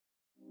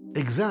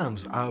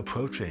Exams are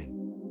approaching.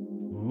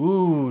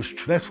 Ooh,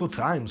 stressful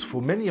times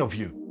for many of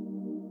you.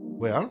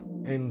 Well,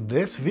 in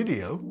this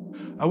video,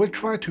 I will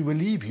try to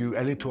relieve you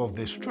a little of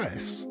this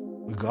stress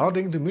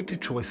regarding the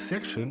multi-choice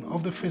section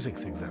of the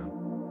physics exam.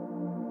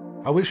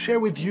 I will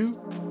share with you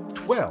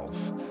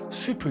 12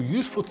 super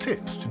useful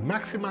tips to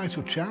maximize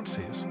your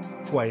chances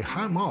for a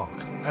high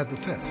mark at the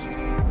test.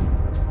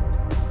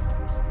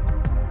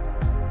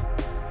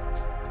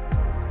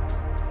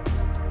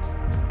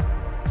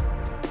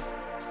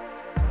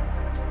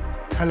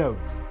 Hello,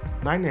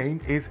 my name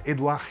is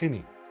Edouard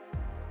Henny.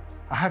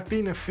 I have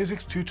been a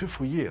physics tutor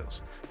for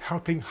years,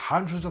 helping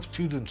hundreds of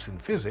students in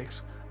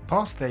physics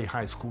pass their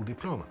high school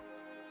diploma.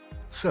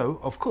 So,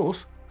 of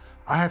course,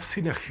 I have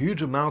seen a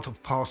huge amount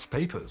of past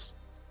papers.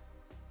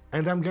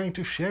 And I'm going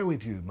to share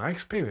with you my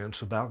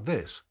experience about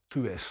this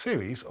through a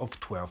series of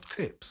 12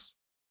 tips.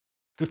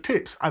 The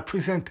tips I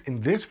present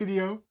in this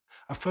video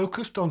are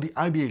focused on the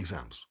IB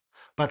exams,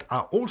 but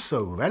are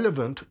also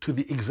relevant to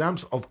the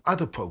exams of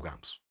other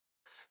programs.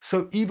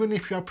 So even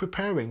if you are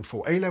preparing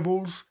for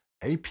A-Levels,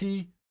 AP,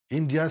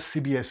 India's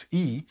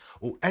CBSE,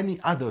 or any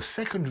other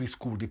secondary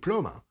school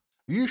diploma,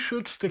 you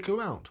should stick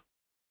around.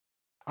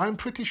 I'm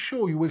pretty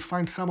sure you will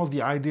find some of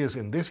the ideas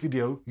in this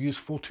video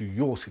useful to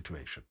your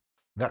situation.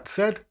 That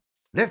said,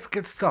 let's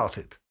get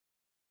started.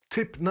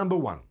 Tip number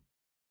 1.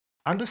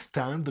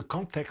 Understand the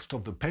context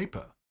of the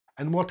paper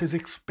and what is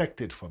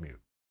expected from you.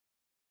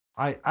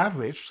 I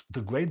averaged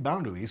the grade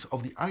boundaries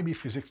of the IB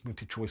Physics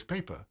multi-choice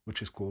paper,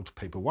 which is called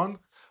Paper 1,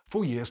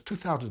 for years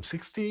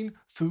 2016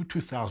 through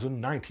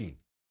 2019.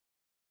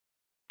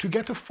 To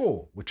get a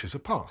 4, which is a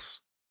pass,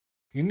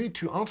 you need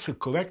to answer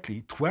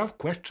correctly 12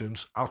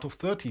 questions out of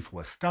 30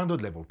 for a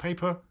standard level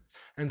paper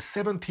and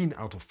 17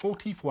 out of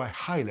 40 for a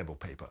high level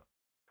paper.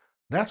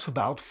 That's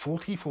about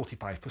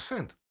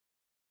 40–45%.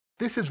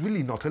 This is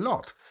really not a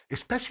lot,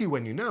 especially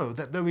when you know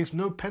that there is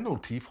no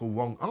penalty for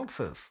wrong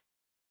answers.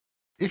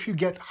 If you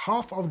get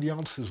half of the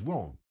answers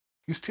wrong,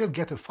 you still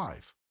get a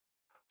 5.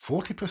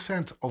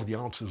 40% of the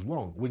answers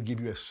wrong will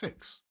give you a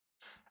 6,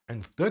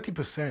 and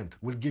 30%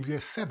 will give you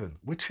a 7,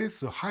 which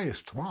is the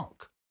highest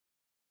mark.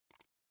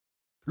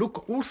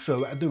 Look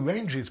also at the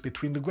ranges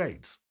between the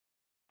grades.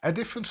 A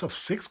difference of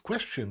 6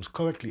 questions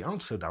correctly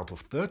answered out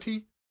of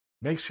 30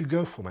 makes you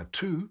go from a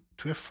 2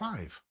 to a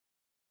 5.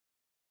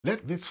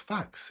 Let this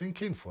fact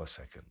sink in for a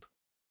second.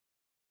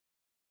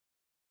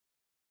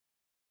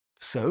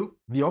 So,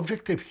 the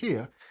objective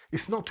here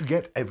is not to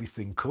get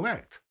everything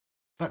correct,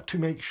 but to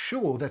make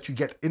sure that you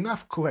get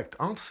enough correct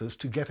answers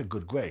to get a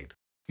good grade.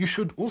 You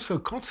should also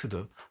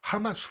consider how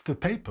much the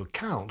paper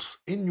counts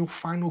in your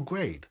final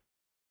grade.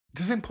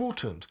 It is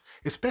important,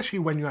 especially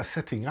when you are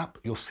setting up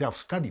your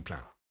self-study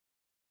plan.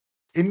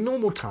 In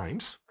normal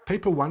times,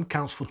 Paper 1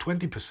 counts for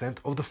 20%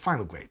 of the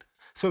final grade,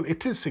 so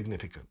it is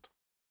significant.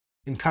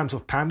 In times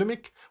of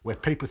pandemic, where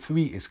Paper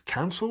 3 is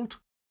cancelled,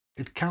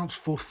 it counts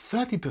for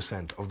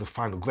 30% of the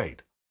final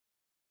grade.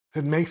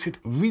 That makes it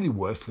really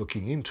worth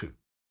looking into.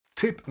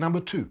 Tip number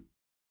 2.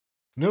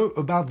 Know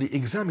about the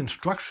exam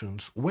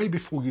instructions way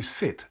before you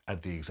sit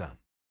at the exam.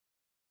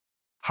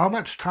 How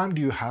much time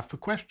do you have per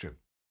question?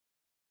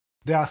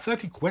 There are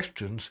 30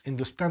 questions in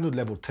the standard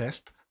level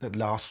test that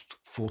lasts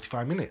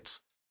 45 minutes,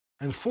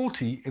 and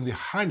 40 in the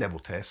high level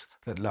test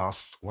that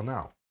lasts 1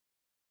 hour.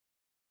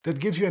 That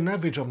gives you an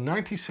average of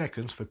 90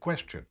 seconds per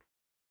question.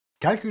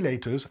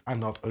 Calculators are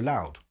not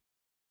allowed.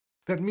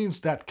 That means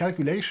that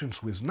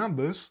calculations with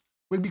numbers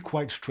will be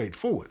quite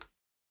straightforward.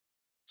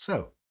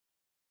 So,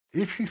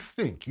 if you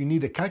think you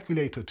need a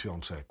calculator to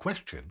answer a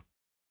question,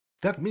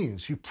 that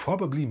means you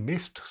probably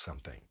missed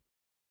something.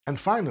 And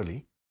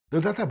finally,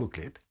 the data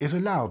booklet is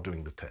allowed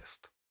during the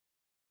test.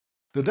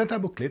 The data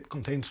booklet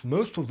contains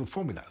most of the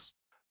formulas,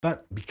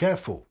 but be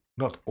careful,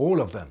 not all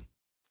of them,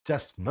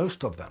 just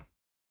most of them.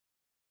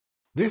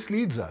 This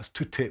leads us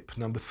to tip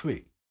number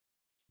 3.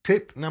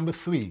 Tip number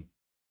 3.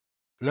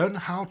 Learn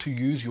how to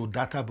use your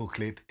data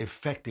booklet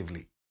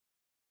effectively.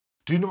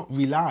 Do not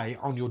rely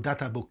on your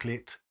data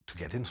booklet to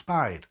get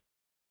inspired.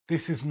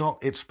 This is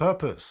not its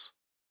purpose.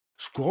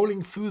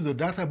 Scrolling through the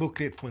data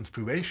booklet for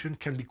inspiration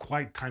can be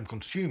quite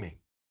time-consuming.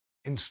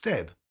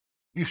 Instead,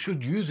 you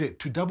should use it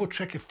to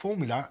double-check a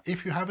formula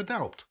if you have a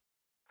doubt.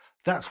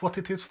 That's what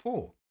it is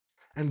for,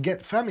 and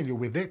get familiar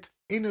with it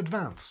in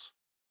advance.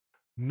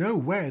 Know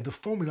where the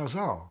formulas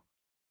are,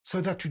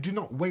 so that you do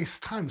not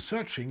waste time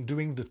searching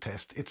during the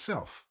test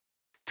itself.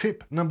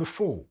 Tip number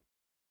 4.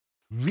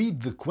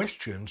 Read the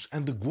questions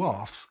and the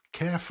graphs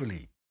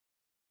carefully.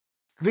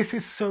 This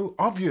is so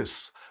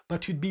obvious,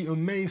 but you'd be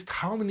amazed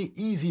how many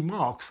easy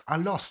marks are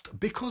lost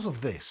because of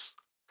this.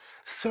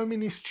 So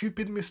many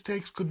stupid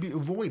mistakes could be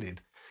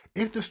avoided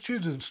if the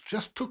students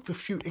just took the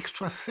few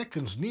extra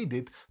seconds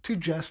needed to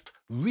just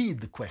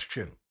read the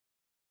question.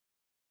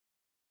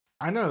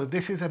 I know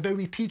this is a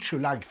very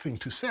teacher-like thing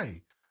to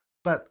say,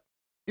 but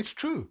it's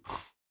true.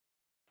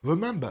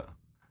 Remember,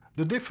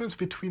 the difference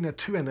between a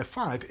 2 and a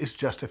 5 is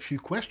just a few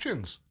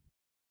questions.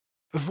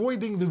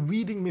 Avoiding the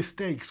reading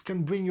mistakes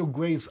can bring your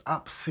grades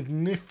up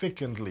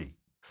significantly.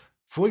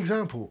 For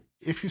example,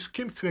 if you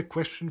skim through a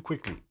question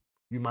quickly,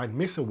 you might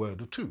miss a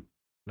word or two,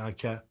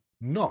 like a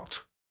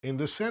not in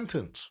the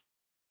sentence.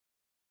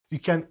 You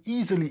can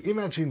easily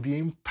imagine the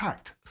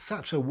impact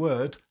such a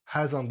word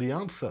has on the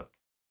answer.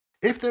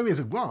 If there is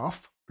a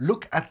graph,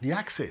 look at the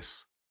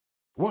axis.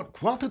 What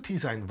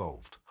quantities are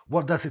involved?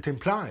 What does it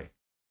imply?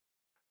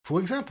 For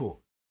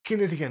example,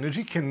 kinetic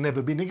energy can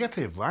never be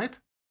negative, right?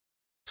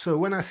 So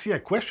when I see a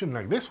question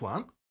like this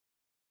one,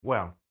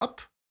 well,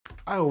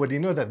 I already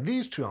know that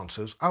these two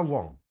answers are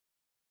wrong.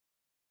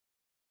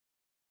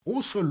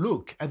 Also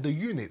look at the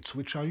units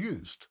which are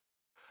used.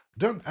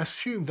 Don't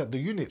assume that the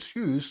units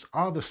used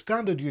are the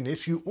standard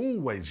units you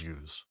always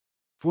use.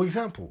 For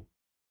example,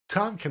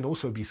 time can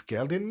also be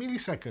scaled in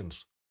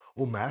milliseconds,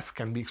 or mass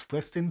can be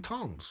expressed in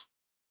tons.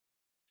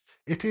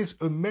 It is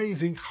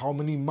amazing how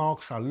many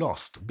marks are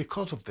lost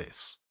because of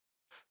this.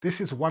 This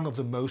is one of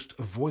the most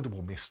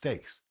avoidable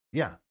mistakes.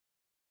 Yeah,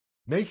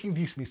 making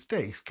these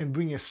mistakes can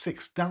bring a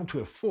 6 down to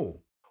a 4,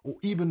 or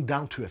even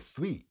down to a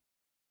 3.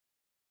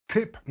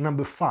 Tip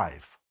number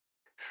 5.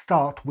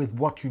 Start with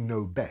what you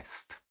know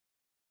best.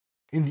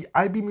 In the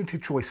IB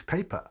multi-choice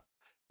paper,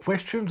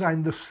 questions are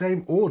in the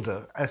same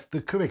order as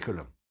the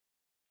curriculum.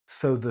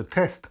 So the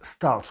test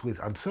starts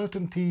with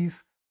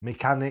uncertainties,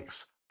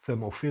 mechanics,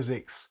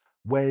 thermophysics,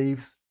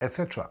 waves,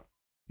 etc.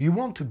 You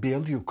want to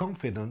build your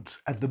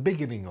confidence at the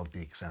beginning of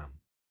the exam.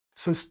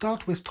 So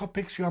start with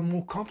topics you are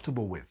more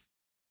comfortable with.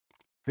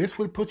 This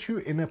will put you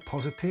in a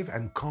positive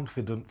and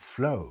confident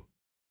flow.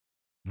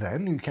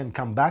 Then you can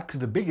come back to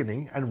the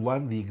beginning and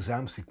run the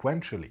exam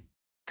sequentially.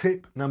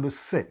 Tip number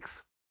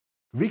 6.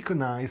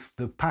 Recognize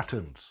the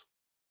patterns.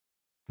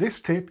 This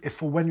tip is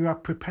for when you are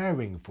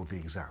preparing for the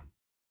exam.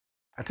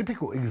 A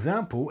typical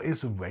example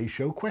is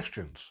ratio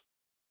questions.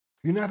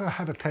 You never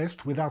have a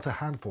test without a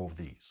handful of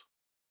these.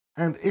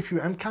 And if you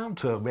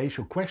encounter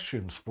ratio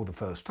questions for the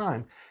first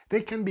time,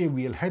 they can be a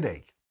real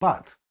headache.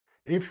 But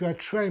if you are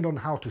trained on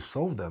how to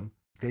solve them,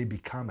 they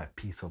become a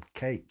piece of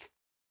cake.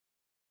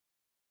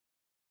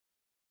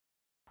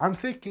 I'm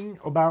thinking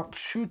about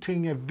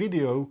shooting a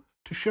video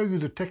to show you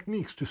the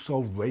techniques to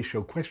solve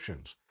ratio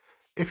questions.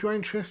 If you are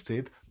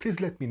interested, please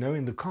let me know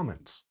in the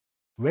comments.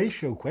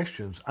 Ratio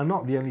questions are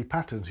not the only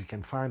patterns you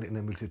can find in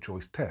a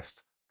multi-choice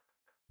test.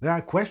 There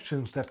are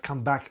questions that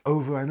come back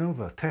over and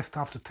over, test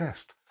after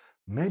test,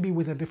 maybe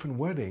with a different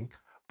wording,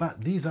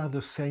 but these are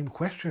the same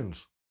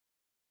questions.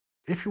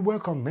 If you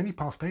work on many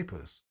past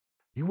papers,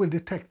 you will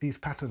detect these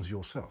patterns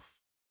yourself.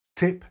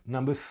 Tip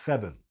number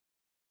 7.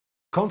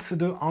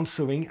 Consider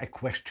answering a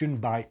question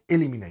by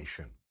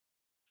elimination.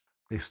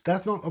 This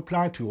does not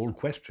apply to all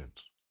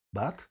questions,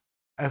 but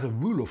as a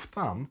rule of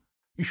thumb,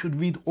 you should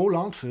read all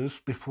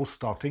answers before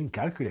starting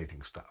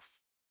calculating stuff.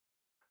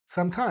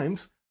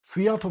 Sometimes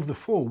 3 out of the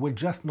 4 will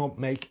just not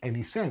make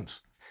any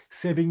sense,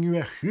 saving you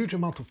a huge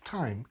amount of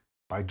time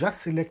by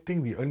just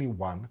selecting the only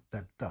one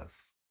that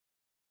does.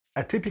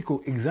 A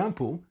typical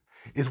example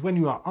is when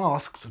you are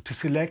asked to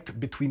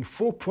select between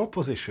 4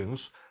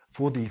 propositions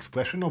for the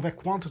expression of a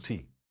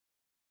quantity.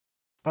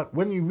 But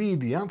when you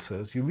read the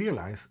answers, you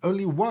realize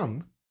only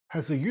one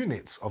has the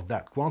units of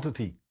that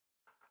quantity.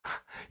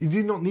 You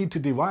do not need to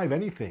derive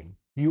anything,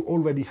 you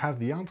already have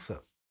the answer.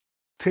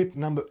 Tip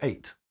number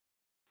 8.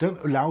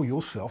 Don't allow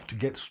yourself to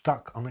get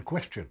stuck on a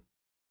question.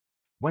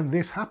 When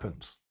this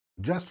happens,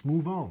 just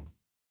move on.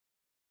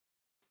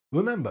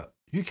 Remember,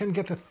 you can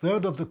get a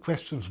third of the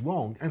questions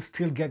wrong and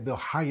still get the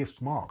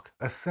highest mark,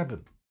 a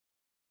 7.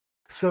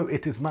 So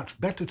it is much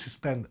better to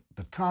spend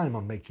the time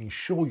on making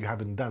sure you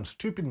haven't done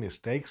stupid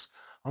mistakes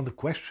on the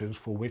questions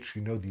for which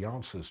you know the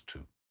answers to.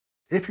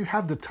 If you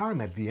have the time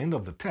at the end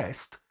of the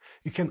test,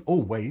 you can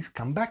always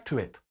come back to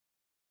it.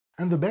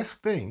 And the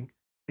best thing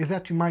is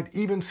that you might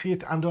even see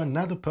it under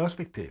another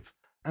perspective,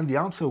 and the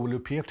answer will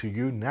appear to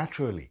you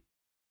naturally.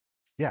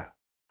 Yeah,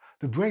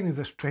 the brain is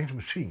a strange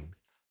machine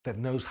that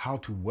knows how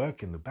to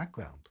work in the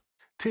background.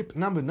 Tip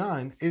number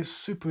 9 is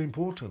super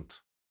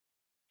important.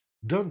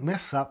 Don't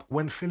mess up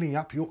when filling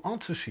up your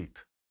answer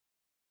sheet.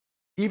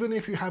 Even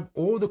if you have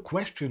all the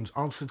questions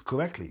answered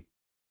correctly,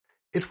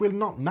 it will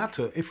not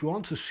matter if your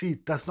answer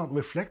sheet does not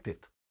reflect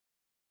it.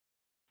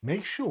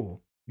 Make sure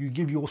you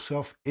give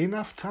yourself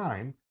enough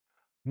time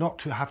not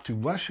to have to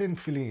rush in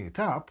filling it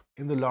up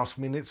in the last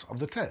minutes of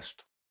the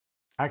test.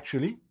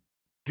 Actually,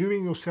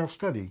 during your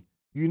self-study,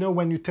 you know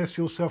when you test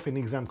yourself in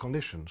exam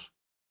conditions.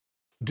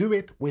 Do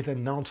it with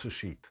an answer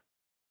sheet.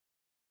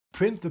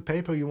 Print the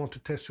paper you want to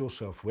test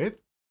yourself with,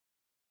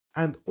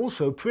 and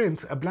also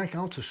print a blank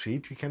answer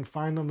sheet you can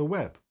find on the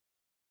web.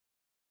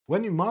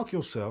 When you mark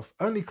yourself,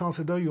 only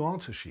consider your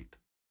answer sheet.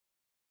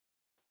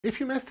 If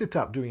you messed it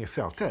up during a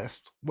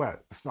self-test, well,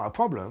 it's not a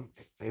problem,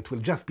 it will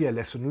just be a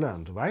lesson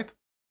learned, right?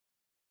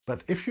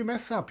 But if you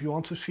mess up your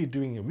answer sheet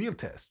during a real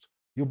test,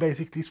 you're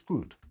basically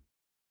screwed.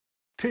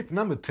 Tip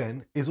number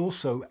 10 is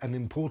also an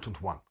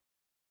important one.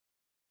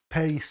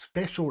 Pay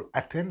special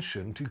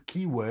attention to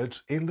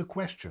keywords in the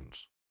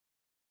questions.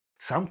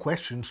 Some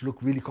questions look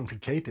really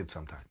complicated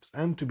sometimes,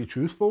 and to be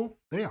truthful,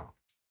 they are.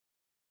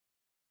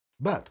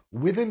 But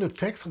within the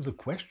text of the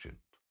question,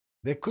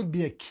 there could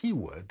be a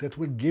keyword that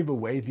will give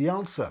away the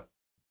answer.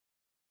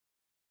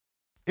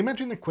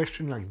 Imagine a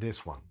question like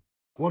this one.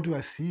 What do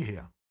I see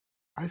here?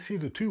 I see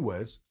the two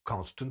words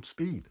constant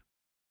speed.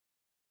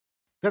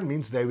 That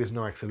means there is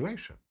no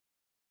acceleration.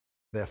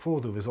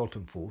 Therefore, the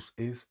resultant force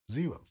is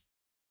 0.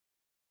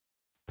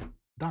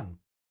 Done.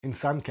 In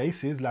some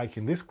cases, like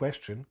in this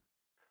question,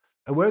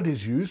 a word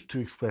is used to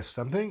express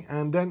something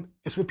and then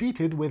it's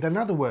repeated with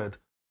another word,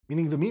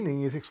 meaning the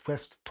meaning is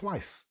expressed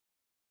twice.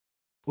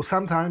 Or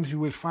sometimes you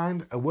will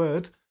find a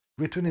word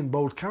written in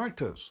bold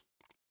characters.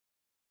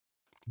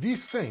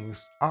 These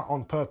things are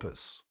on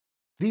purpose.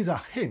 These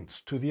are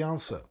hints to the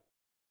answer.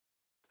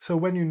 So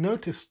when you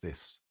notice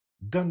this,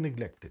 don't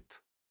neglect it.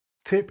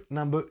 Tip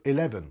number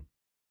 11.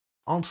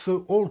 Answer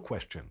all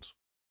questions.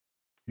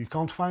 You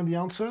can't find the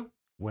answer?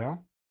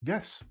 Well,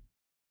 guess.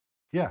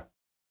 Yeah,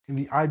 in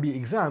the IB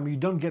exam, you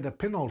don't get a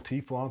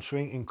penalty for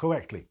answering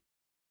incorrectly.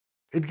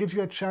 It gives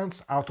you a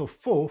chance out of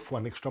 4 for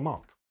an extra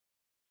mark.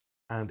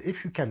 And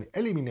if you can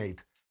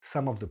eliminate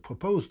some of the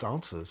proposed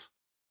answers,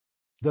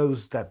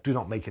 those that do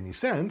not make any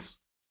sense,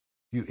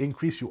 you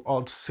increase your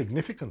odds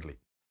significantly.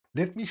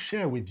 Let me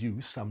share with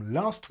you some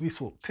last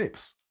resort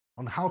tips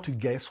on how to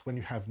guess when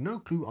you have no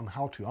clue on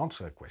how to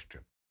answer a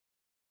question.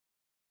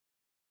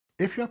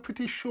 If you are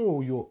pretty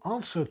sure your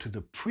answer to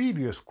the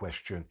previous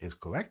question is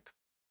correct,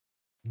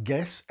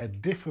 guess a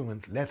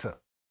different letter.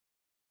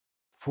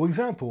 For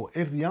example,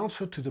 if the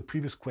answer to the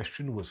previous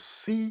question was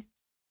C,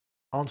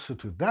 answer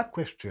to that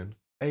question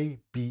A,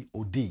 B,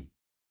 or D.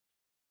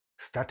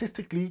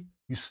 Statistically,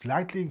 you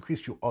slightly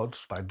increase your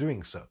odds by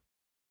doing so.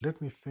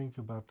 Let me think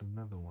about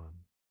another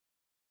one.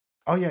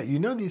 Oh yeah, you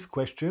know these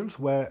questions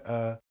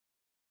where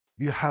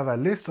you have a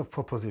list of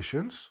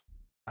propositions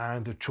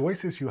and the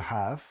choices you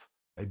have,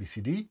 A, B,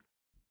 C, D,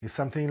 is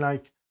something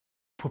like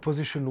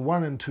proposition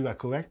 1 and 2 are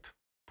correct,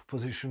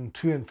 proposition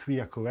 2 and 3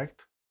 are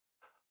correct,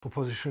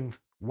 proposition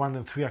 1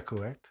 and 3 are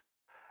correct,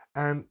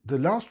 and the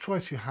last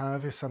choice you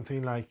have is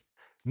something like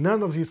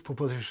none of these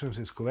propositions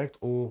is correct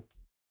or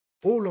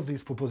all of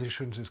these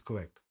propositions is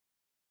correct.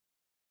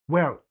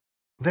 Well,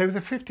 there is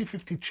a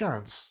 50-50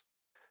 chance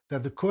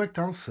that the correct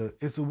answer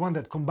is the one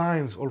that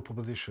combines all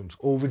propositions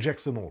or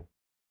rejects them all.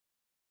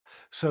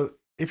 So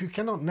if you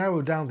cannot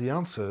narrow down the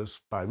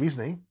answers by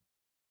reasoning,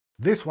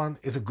 this one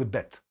is a good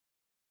bet.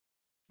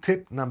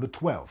 Tip number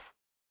 12.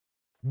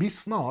 Be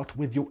smart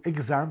with your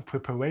exam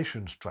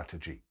preparation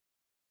strategy.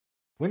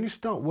 When you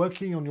start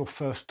working on your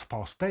first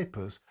past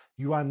papers,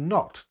 you are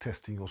not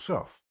testing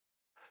yourself.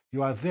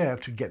 You are there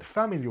to get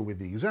familiar with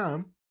the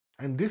exam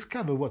and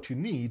discover what you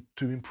need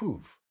to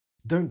improve.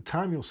 Don't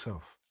time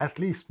yourself, at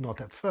least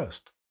not at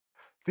first.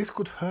 This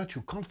could hurt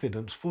your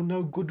confidence for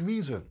no good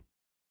reason.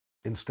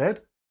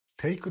 Instead,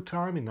 take your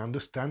time in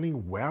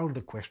understanding well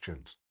the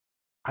questions,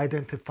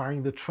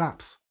 identifying the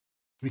traps,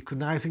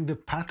 recognizing the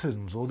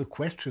patterns or the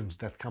questions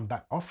that come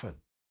back often.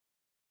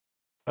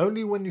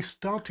 Only when you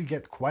start to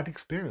get quite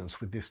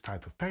experienced with this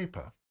type of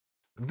paper,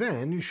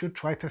 then you should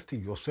try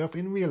testing yourself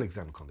in real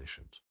exam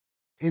conditions.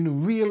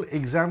 In real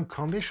exam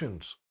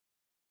conditions.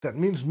 That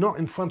means not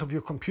in front of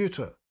your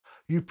computer.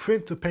 You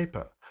print the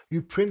paper,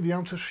 you print the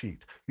answer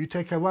sheet, you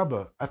take a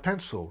rubber, a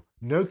pencil,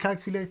 no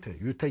calculator,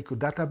 you take your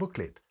data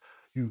booklet,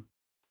 you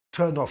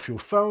turn off your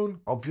phone,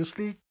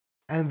 obviously,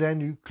 and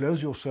then you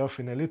close yourself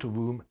in a little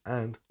room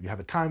and you have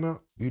a timer,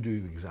 you do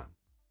your exam.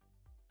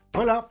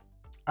 Voila!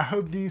 I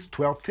hope these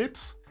 12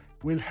 tips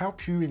will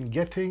help you in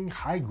getting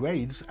high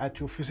grades at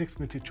your physics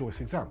multi-choice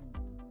exam.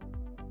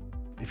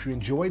 If you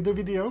enjoyed the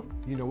video,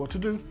 you know what to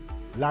do.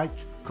 Like,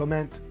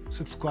 comment,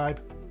 subscribe,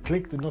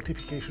 click the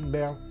notification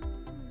bell.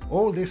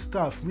 All this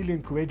stuff really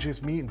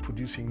encourages me in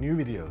producing new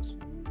videos.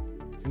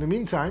 In the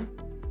meantime,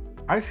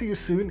 I'll see you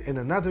soon in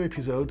another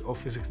episode of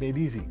Physics Made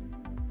Easy.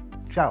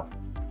 Ciao!